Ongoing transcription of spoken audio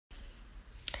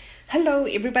Hello,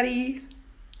 everybody.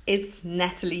 It's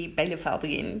Natalie Bielefeld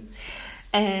again,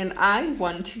 and I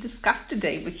want to discuss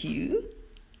today with you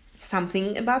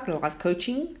something about life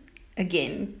coaching.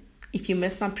 Again, if you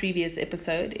missed my previous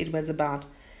episode, it was about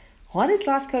what is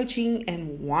life coaching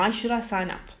and why should I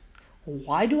sign up?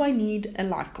 Why do I need a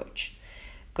life coach?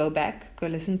 Go back, go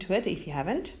listen to it if you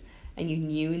haven't, and you're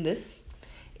new in this.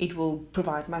 It will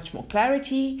provide much more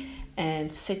clarity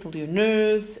and settle your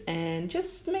nerves and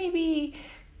just maybe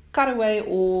cut away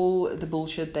all the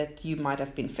bullshit that you might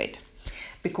have been fed.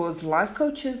 Because life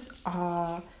coaches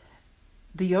are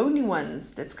the only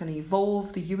ones that's going to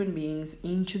evolve the human beings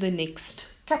into the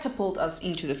next, catapult us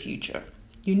into the future.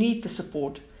 You need the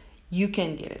support. You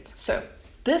can get it. So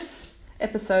this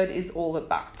episode is all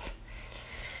about,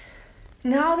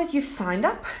 now that you've signed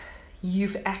up,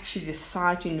 you've actually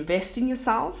decided to invest in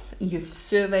yourself, you've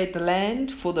surveyed the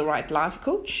land for the right life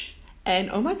coach,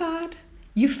 and oh my God,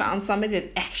 you found somebody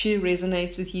that actually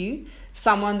resonates with you,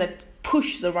 someone that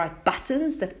push the right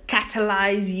buttons, that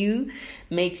catalyze you,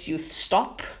 makes you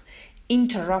stop,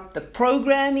 interrupt the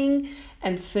programming,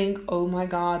 and think, oh my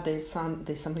God, there's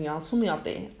something else for me out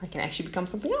there. I can actually become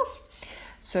something else.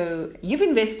 So you've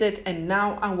invested, and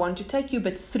now I want to take you a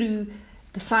bit through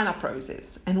the sign-up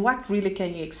process and what really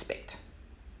can you expect,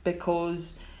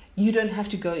 because you don't have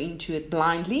to go into it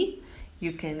blindly.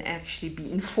 You can actually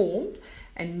be informed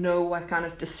and know what kind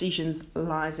of decisions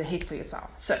lies ahead for yourself.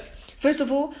 So first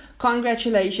of all,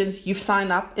 congratulations, you've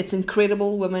signed up. It's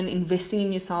incredible, women. Investing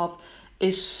in yourself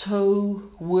is so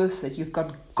worth it. You've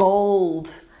got gold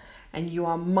and you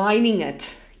are mining it.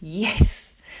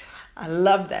 Yes, I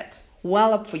love that.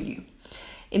 Well up for you.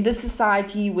 In this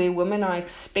society where women are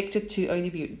expected to only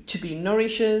be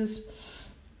nourishers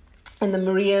and the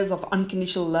myriads of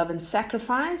unconditional love and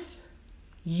sacrifice,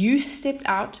 you stepped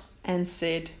out and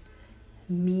said,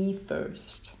 me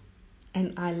first.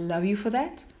 And I love you for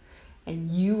that. And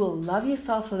you will love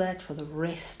yourself for that for the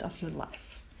rest of your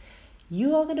life.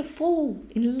 You are going to fall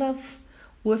in love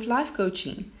with life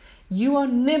coaching. You are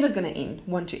never going to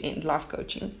want to end life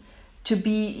coaching, to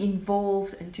be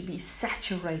involved and to be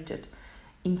saturated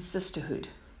in sisterhood,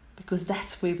 because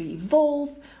that's where we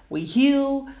evolve, we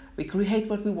heal, we create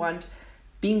what we want,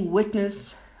 being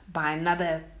witnessed by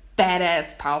another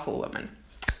badass, powerful woman.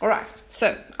 All right,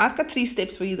 so I've got 3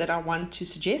 steps for you that I want to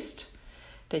suggest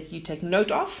that you take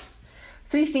note of.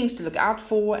 3 things to look out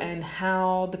for and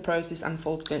how the process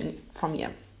unfolds going from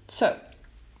here. So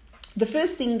the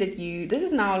first thing that this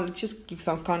is now, let's just give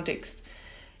some context.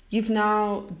 You've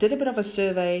now did a bit of a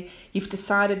survey. You've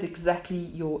decided exactly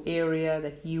your area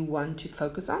that you want to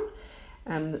focus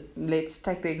on. Let's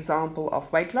take the example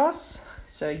of weight loss.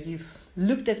 So you've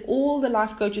looked at all the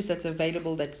life coaches that's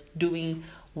available that's doing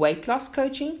weight loss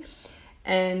coaching,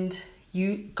 and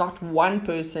you got one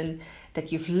person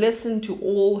that you've listened to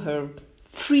all her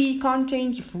free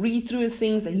content, you've read through her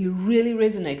things, and you really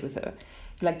resonate with her.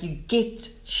 Like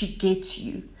she gets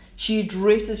you. She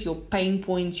addresses your pain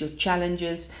points, your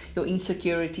challenges, your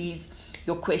insecurities,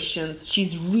 your questions.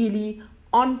 She's really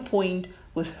on point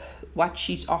with what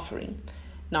she's offering.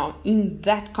 Now, in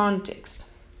that context,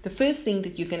 the first thing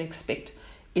that you can expect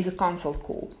is a consult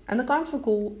call. And the consult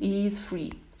call is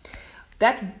free.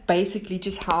 That basically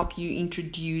just helps you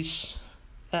introduce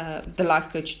the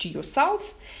life coach to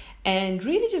yourself and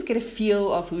really just get a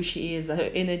feel of who she is, her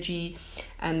energy,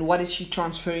 and what is she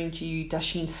transferring to you. Does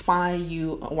she inspire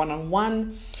you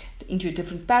one-on-one into a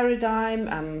different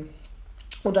paradigm?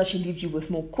 Or does she leave you with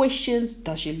more questions?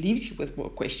 Does she leave you with more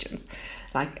questions?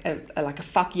 Like a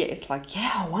fuck yes. Like,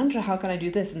 yeah, I wonder how can I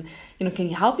do this? And, can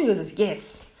you help me with this?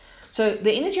 Yes. So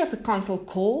the energy of the consult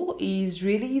call is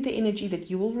really the energy that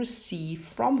you will receive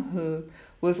from her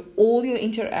with all your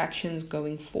interactions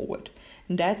going forward.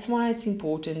 And that's why it's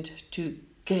important to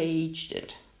gauge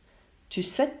it, to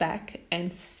sit back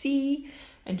and see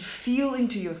and feel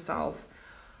into yourself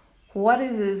what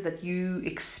it is that you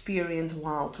experience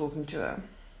while talking to her.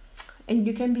 And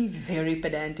you can be very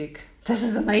pedantic. This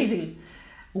is amazing.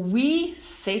 We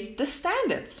set the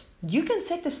standards. You can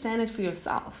set the standard for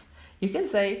yourself. You can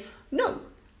say, no,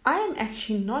 I don't really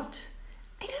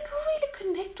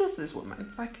connect with this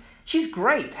woman. Like, she's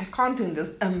great. Her content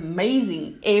is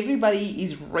amazing. Everybody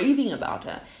is raving about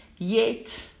her.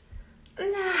 Yet,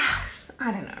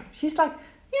 I don't know. She's like,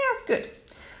 yeah, it's good.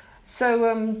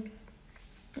 So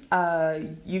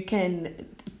you can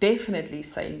definitely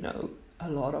say no a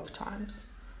lot of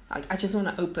times. I just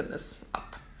want to open this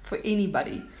up for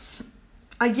anybody.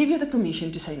 I give you the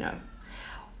permission to say no.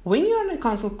 When you're on a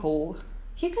consult call,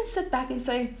 you can sit back and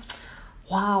say,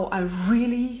 wow, I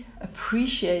really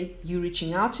appreciate you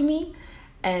reaching out to me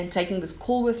and taking this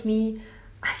call with me.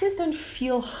 I just don't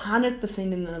feel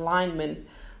 100% in alignment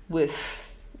with,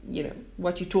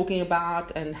 what you're talking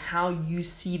about and how you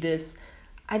see this.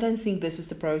 I don't think this is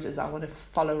the process I want to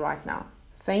follow right now.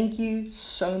 Thank you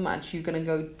so much. You're going to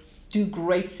go do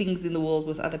great things in the world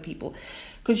with other people.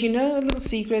 Because a little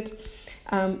secret,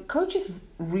 coaches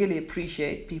really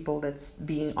appreciate people that's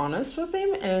being honest with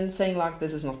them and saying like,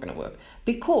 this is not going to work.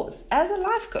 Because as a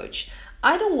life coach,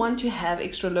 I don't want to have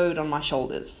extra load on my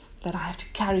shoulders that I have to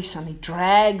carry something,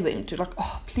 drag them to like,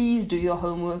 oh, please do your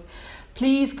homework.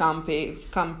 Please come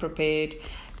prepared.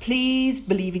 Please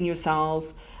believe in yourself.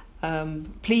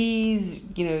 Please,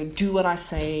 do what I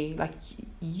say. Like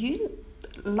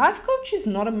life coach is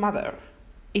not a mother.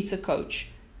 It's a coach.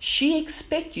 She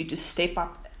expects you to step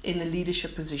up in a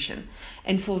leadership position.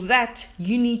 And for that,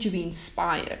 you need to be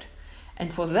inspired.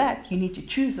 And for that, you need to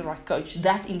choose the right coach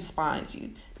that inspires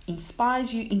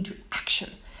you into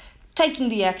action. Taking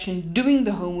the action, doing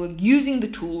the homework, using the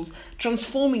tools,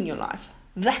 transforming your life.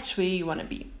 That's where you want to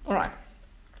be. All right.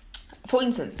 For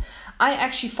instance, I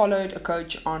actually followed a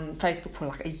coach on Facebook for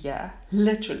like a year,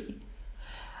 literally.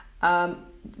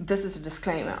 This is a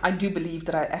disclaimer. I do believe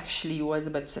that I actually was a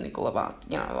bit cynical about,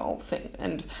 the whole thing.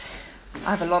 And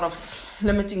I have a lot of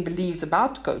limiting beliefs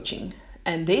about coaching.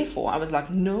 And therefore, I was like,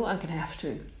 no, I'm going to have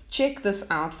to check this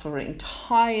out for an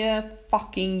entire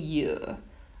fucking year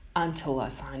until I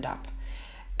signed up.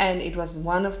 And it was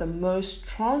one of the most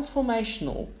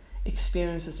transformational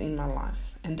experiences in my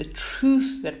life. And the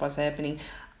truth that was happening,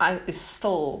 I'm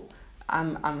still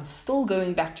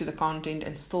going back to the content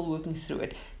and still working through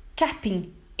it,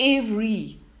 tapping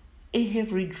every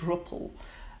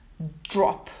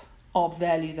drop of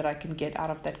value that I can get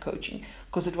out of that coaching,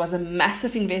 because it was a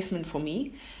massive investment for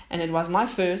me, and it was my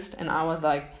first, and I was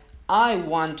like, I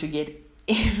want to get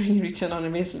every return on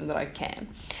investment that I can.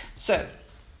 So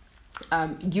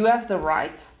you have the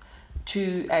right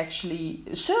to actually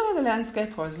survey the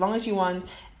landscape for as long as you want,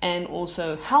 and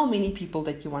also how many people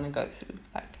that you want to go through.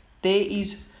 Like, there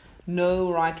is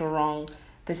no right or wrong.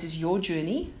 This is your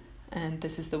journey, and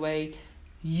this is the way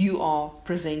you are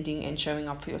presenting and showing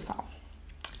up for yourself.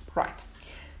 Right.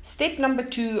 Step number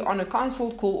 2 on a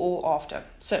consult call or after.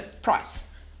 So,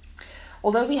 price.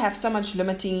 Although we have so much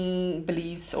limiting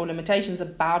beliefs or limitations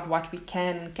about what we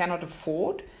can and cannot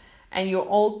afford, and your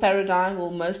old paradigm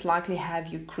will most likely have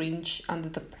you cringe under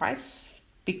the price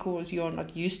because you're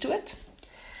not used to it.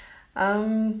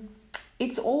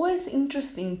 It's always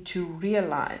interesting to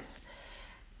realize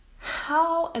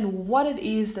how and what it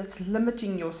is that's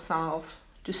limiting yourself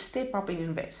to step up and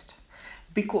invest.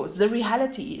 Because the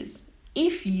reality is,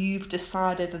 if you've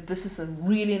decided that this is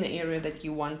really an area that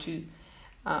you want to,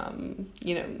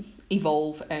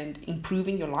 evolve and improve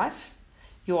in your life,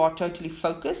 you are totally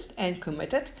focused and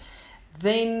committed,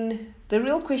 then the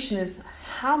real question is,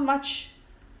 how much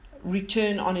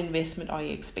return on investment are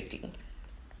you expecting?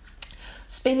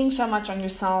 Spending so much on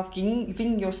yourself,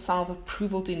 giving yourself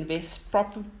approval to invest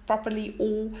properly,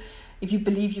 or if you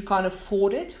believe you can't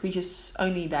afford it, which is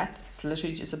only that, it's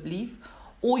literally just a belief,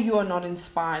 or you are not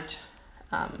inspired,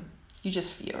 you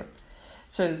just fear.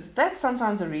 So that's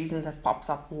sometimes a reason that pops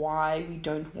up why we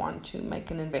don't want to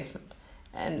make an investment,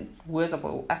 and worst of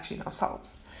all, actually in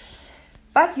ourselves.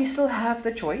 But you still have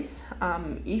the choice.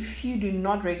 If you do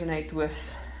not resonate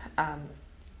with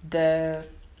the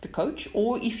coach,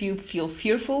 or if you feel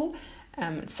fearful,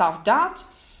 self-doubt,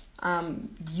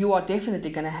 you are definitely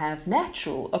going to have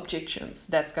natural objections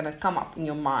that's going to come up in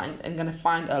your mind, and going to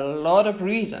find a lot of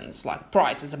reasons, like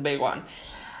price is a big one,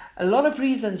 a lot of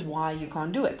reasons why you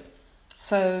can't do it.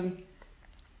 So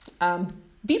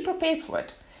be prepared for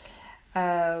it.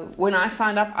 When I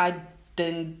signed up, I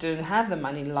didn't have the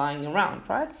money lying around,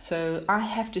 right? So I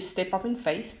have to step up in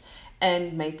faith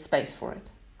and make space for it,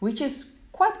 which is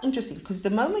quite interesting, because the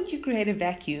moment you create a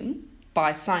vacuum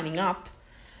by signing up,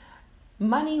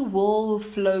 money will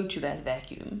flow to that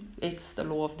vacuum. It's the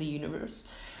law of the universe.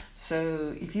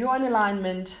 So if you are in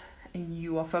alignment and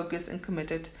you are focused and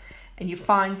committed, and you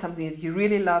find something that you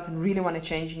really love and really want to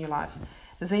change in your life,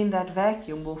 then that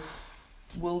vacuum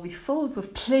will be filled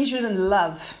with pleasure and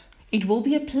love. It will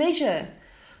be a pleasure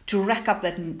to rack up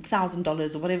that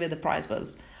 $1,000 or whatever the price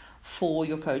was for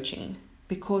your coaching,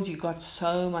 because you got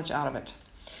so much out of it.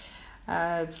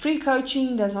 Free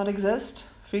coaching does not exist.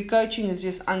 Free coaching is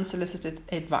just unsolicited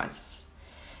advice.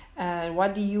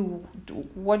 What do you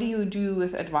do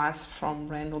with advice from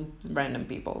random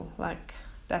people? Like,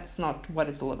 that's not what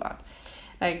it's all about.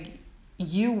 Like,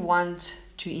 you want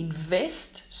to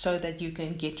invest so that you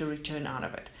can get a return out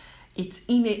of it. It's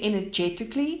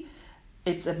energetically,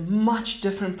 it's a much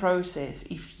different process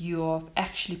if you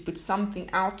actually put something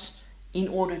out in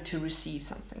order to receive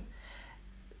something.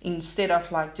 instead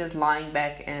of like just lying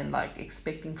back and like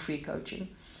expecting free coaching.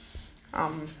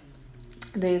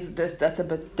 That's a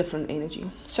bit different energy.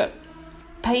 So,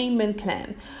 payment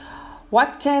plan.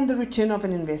 What can the return of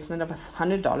an investment of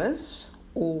 $100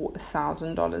 or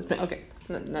 $1,000? Okay,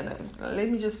 no. Let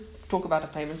me just talk about a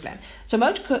payment plan. So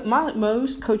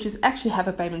most coaches actually have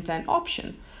a payment plan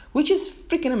option, which is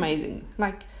freaking amazing.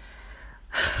 Like,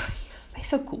 they're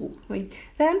so cool. Like,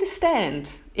 they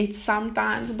understand it's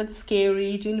sometimes a bit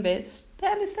scary to invest. They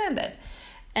understand that,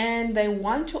 and they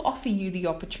want to offer you the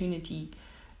opportunity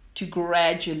to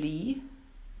gradually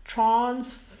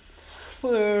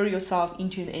transfer yourself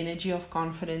into an energy of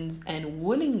confidence and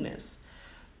willingness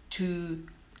to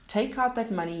take out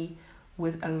that money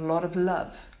with a lot of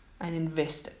love and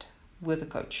invest it with a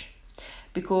coach.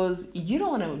 Because you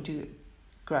don't want to do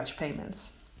grudge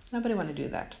payments. Nobody want to do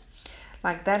that.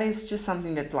 Like, that is just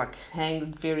something that like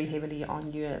hangs very heavily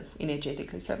on you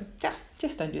energetically. So yeah,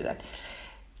 just don't do that.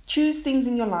 Choose things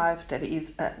in your life that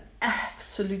is an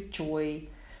absolute joy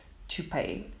to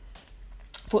pay.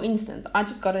 For instance, I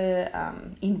just got a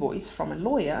invoice from a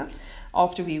lawyer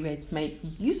after we had made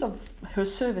use of her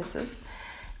services,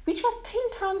 which was 10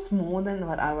 times more than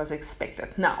what I was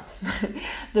expected. Now,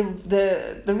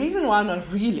 the reason why I'm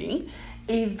not reeling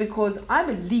is because I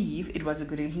believe it was a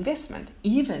good investment,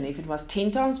 even if it was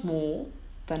 10 times more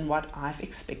than what I've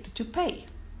expected to pay.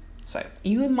 So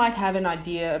you might have an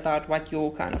idea about what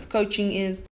your kind of coaching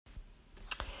is.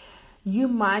 You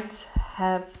might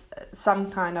have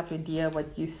some kind of idea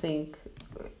what you think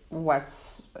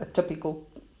what's a typical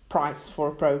price for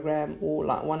a program or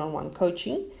like one-on-one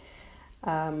coaching.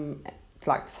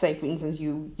 Like, say for instance,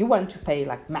 you want to pay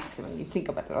like maximum. You think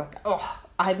about it like, oh,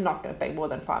 I'm not going to pay more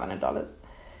than $500.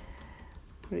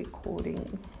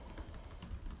 Recording.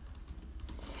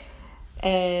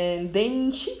 And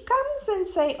then she comes and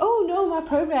say, oh no, my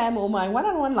program or my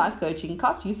one-on-one life coaching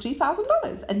costs you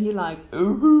 $3,000. And you're like,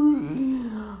 oh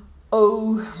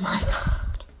my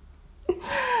God.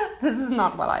 This is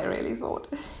not what I really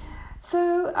thought.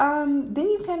 So then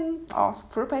you can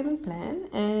ask for a payment plan,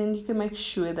 and you can make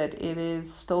sure that it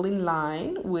is still in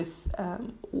line with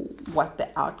what the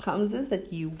outcomes is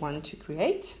that you want to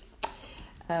create,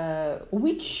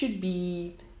 which should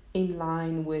be in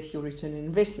line with your return on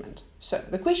investment. So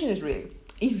the question is really,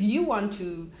 if you want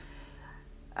to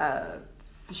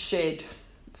shed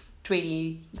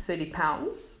 20, 30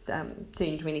 pounds,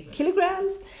 10, 20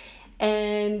 kilograms,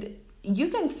 and you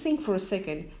can think for a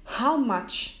second, how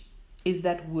much is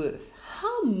that worth?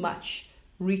 How much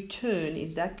return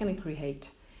is that going to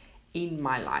create in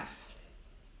my life?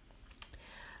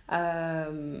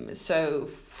 So,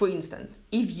 for instance,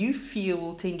 if you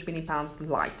feel 10, 20 pounds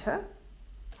lighter,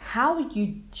 how would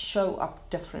you show up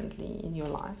differently in your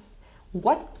life?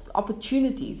 What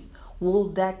opportunities will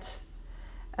that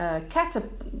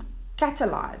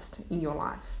catalyze in your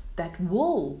life that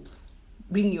will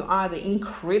bring you either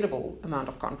incredible amount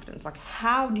of confidence? Like,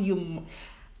 how do you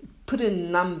put a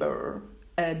number,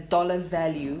 a dollar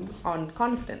value on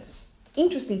confidence?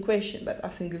 Interesting question, but I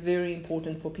think very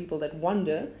important for people that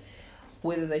wonder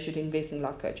whether they should invest in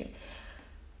life coaching.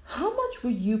 How much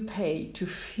would you pay to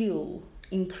feel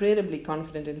incredibly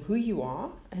confident in who you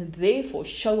are and therefore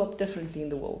show up differently in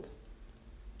the world?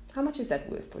 How much is that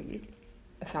worth for you?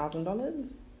 $1,000?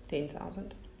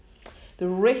 $10,000? The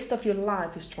rest of your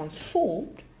life is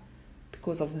transformed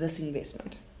because of this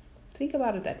investment. Think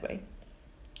about it that way.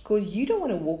 Because you don't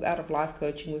want to walk out of life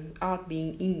coaching without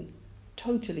being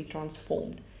totally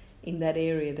transformed in that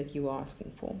area that you are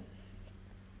asking for.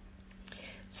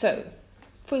 So,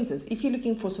 for instance, if you're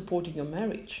looking for support in your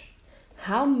marriage,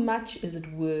 how much is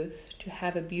it worth to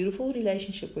have a beautiful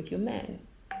relationship with your man?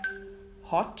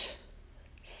 Hot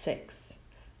sex,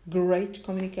 great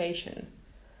communication,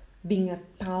 being a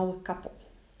power couple.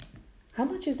 How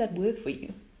much is that worth for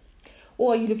you?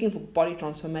 Or are you looking for body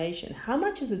transformation? How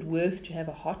much is it worth to have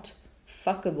a hot,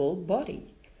 fuckable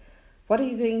body? What are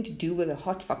you going to do with a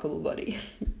hot, fuckable body?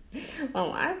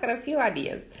 Well, I've got a few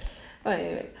ideas. But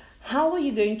anyways, how are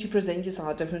you going to present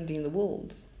yourself differently in the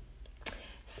world?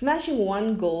 Smashing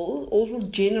one goal also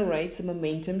generates a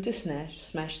momentum to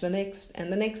smash the next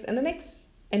and the next and the next.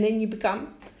 And then you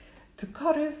become the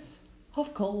goddess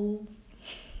of goals.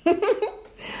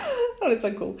 Oh, that's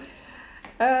so cool.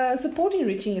 Supporting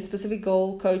reaching a specific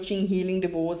goal, coaching, healing,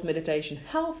 divorce, meditation,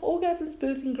 health, orgasms,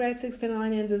 birthing, great sex,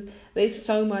 finances. There's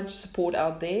so much support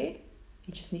out there.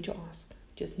 You just need to ask.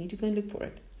 You just need to go and look for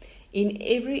it. In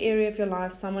every area of your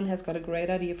life, someone has got a great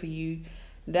idea for you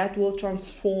that will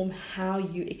transform how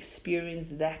you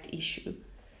experience that issue,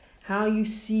 how you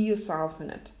see yourself in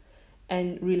it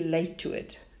and relate to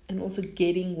it, and also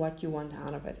getting what you want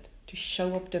out of it to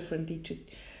show up differently,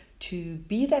 to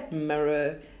be that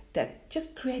mirror that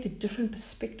just create a different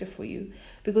perspective for you.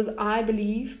 Because I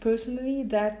believe personally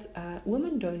that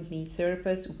women don't need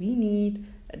therapists. We need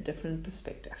a different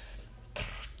perspective.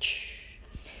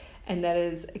 And that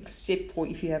is, except for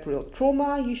if you have real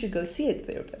trauma, you should go see a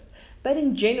therapist. But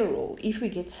in general, if we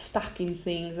get stuck in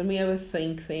things and we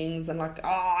overthink things and like,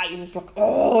 you just like,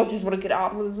 I just want to get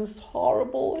out of this. This is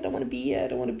horrible. I don't want to be here. I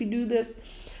don't want to do this.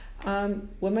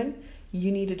 Women,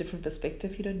 you need a different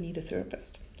perspective. You don't need a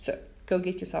therapist. So go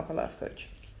get yourself a life coach.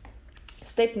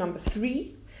 Step number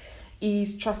 3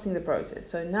 is trusting the process.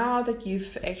 So now that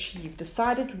you've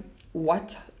decided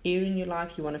what area in your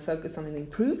life you want to focus on and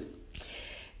improve,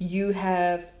 you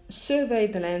have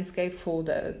surveyed the landscape for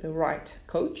the right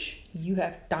coach. You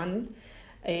have done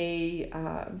a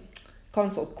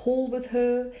consult call with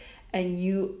her, and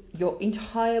your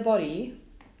entire body,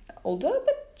 although a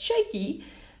bit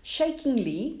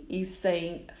shakingly, is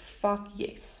saying, fuck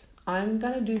yes, I'm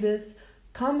going to do this,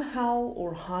 come hell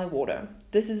or high water.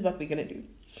 This is what we're going to do.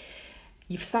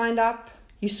 You've signed up,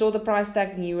 you saw the price tag,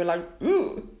 and you were like,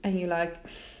 ooh, and you're like,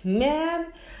 man,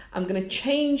 I'm going to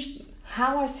change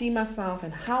how I see myself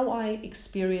and how I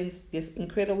experience this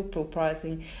incredible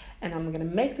pricing, and I'm going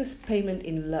to make this payment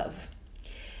in love.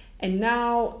 And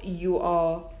now you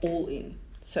are all in.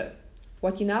 So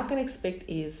what you now can expect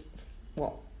is,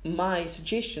 my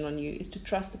suggestion on you is to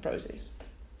trust the process,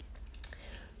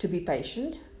 to be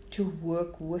patient, to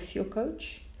work with your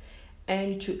coach,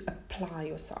 and to apply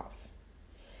yourself,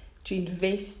 to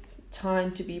invest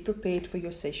time to be prepared for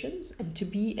your sessions, and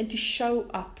to show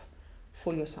up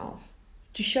for yourself,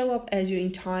 to show up as your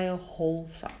entire whole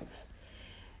self,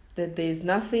 that there's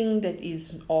nothing that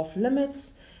is off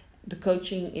limits. The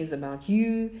coaching is about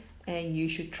you, and you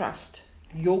should trust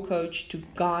your coach to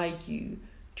guide you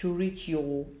to reach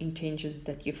your intentions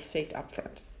that you've set up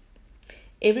front.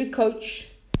 Every coach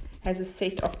has a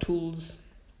set of tools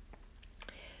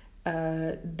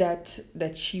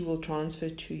that she will transfer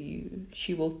to you.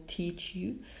 She will teach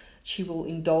you. She will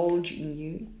indulge in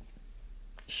you.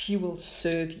 She will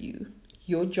serve you.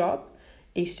 Your job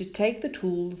is to take the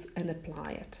tools and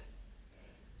apply it.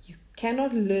 You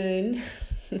cannot learn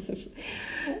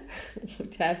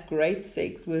to have great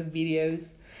sex with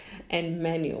videos and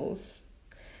manuals.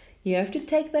 You have to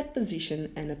take that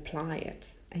position and apply it,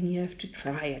 and you have to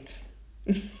try it.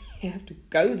 You have to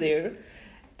go there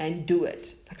and do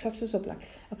it. Like okay,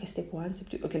 step 1, step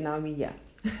 2. Okay, now we're here.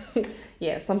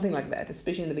 Yeah, something like that,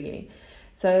 especially in the beginning.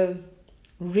 So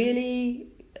really,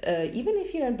 even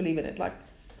if you don't believe in it, like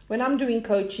when I'm doing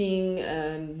coaching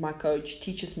and my coach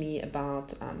teaches me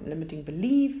about limiting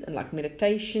beliefs and like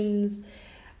meditations,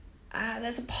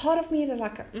 there's a part of me that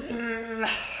like,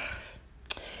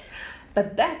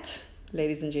 but that,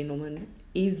 ladies and gentlemen,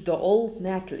 is the old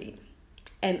Natalie.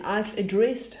 And I've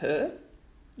addressed her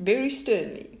very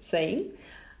sternly, saying,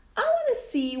 I want to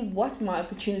see what my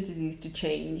opportunities is to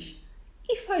change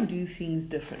if I do things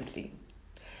differently.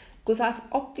 Because I've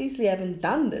obviously haven't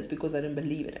done this because I don't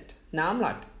believe in it. Now I'm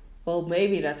like, well,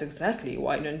 maybe that's exactly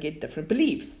why you don't get different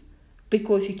beliefs.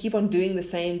 Because you keep on doing the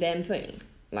same damn thing.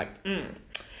 Like,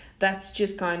 that's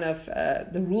just kind of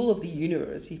the rule of the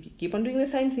universe. If you keep on doing the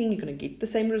same thing, you're going to get the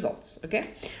same results. Okay?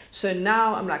 So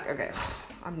now I'm like, okay,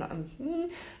 I'm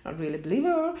not really a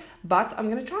believer, but I'm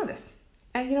going to try this.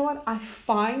 And you know what? I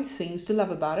find things to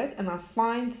love about it, and I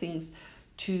find things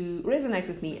to resonate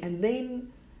with me. And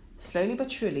then, slowly but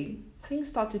surely, things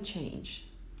start to change.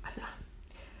 And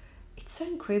it's so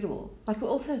incredible. Like, we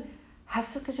also have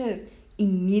such an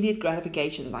immediate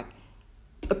gratification. Like,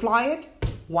 apply it,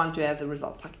 want to have the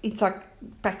results. Like, it's like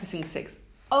practicing sex.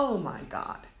 Oh my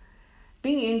God.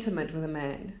 Being intimate with a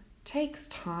man takes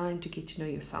time to get to know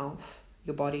yourself,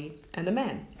 your body, and the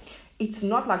man. It's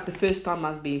not like the first time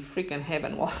must be freaking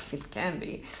heaven. Well, it can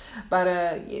be.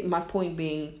 But my point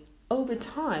being, over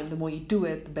time, the more you do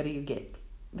it, the better you get.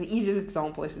 The easiest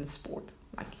example is in sport.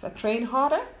 Like if I train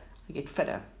harder, I get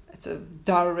fitter. It's a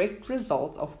direct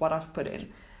result of what I've put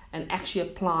in and actually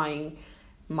applying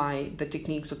the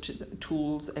techniques or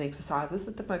tools and exercises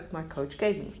that my coach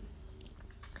gave me.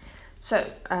 So,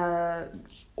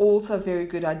 also very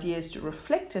good idea is to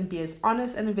reflect and be as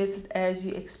honest and invested as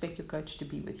you expect your coach to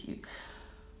be with you.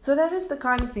 So that is the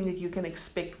kind of thing that you can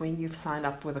expect when you've signed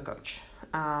up with a coach.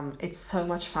 It's so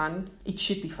much fun. It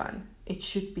should be fun. It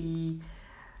should be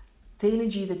the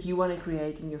energy that you want to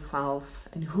create in yourself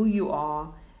and who you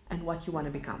are and what you want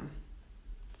to become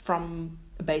from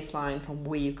a baseline, from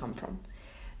where you come from.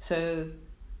 So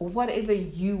whatever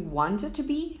you want it to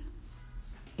be,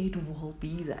 it will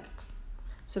be that.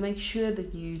 So make sure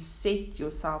that you set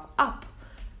yourself up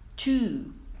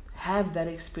to have that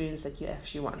experience that you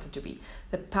actually want it to be.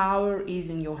 The power is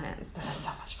in your hands. This is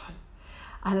so much fun.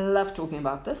 I love talking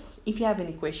about this. If you have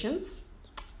any questions,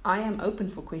 I am open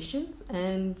for questions,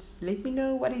 and let me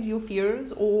know what is your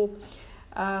fears or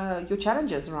your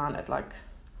challenges around it. Like,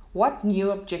 what new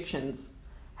objections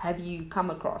have you come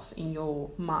across in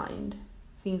your mind?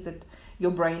 Things that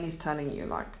your brain is telling you,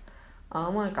 like,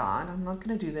 oh my God, I'm not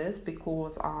going to do this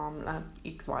because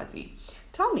XYZ.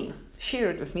 Tell me, share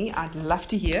it with me. I'd love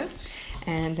to hear.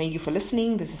 And thank you for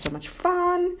listening. This is so much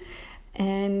fun.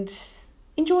 And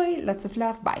enjoy. Lots of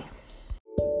love. Bye.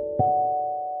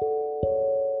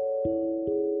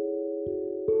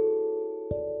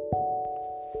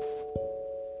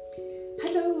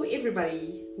 Hello,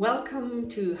 everybody. Welcome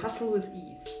to Hustle with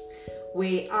Ease,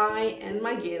 where I and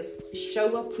my guests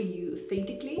show up for you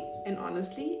authentically and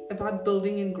honestly about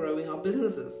building and growing our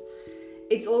businesses.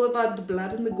 It's all about the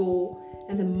blood and the gore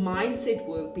and the mindset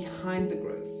work behind the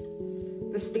growth.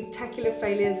 The spectacular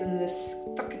failures and the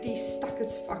stuck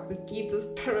as fuck that keeps us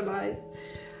paralyzed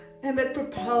and that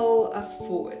propel us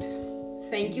forward.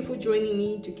 Thank you for joining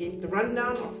me to get the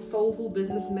rundown of soulful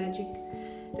business magic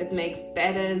that makes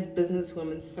badass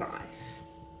businesswomen thrive.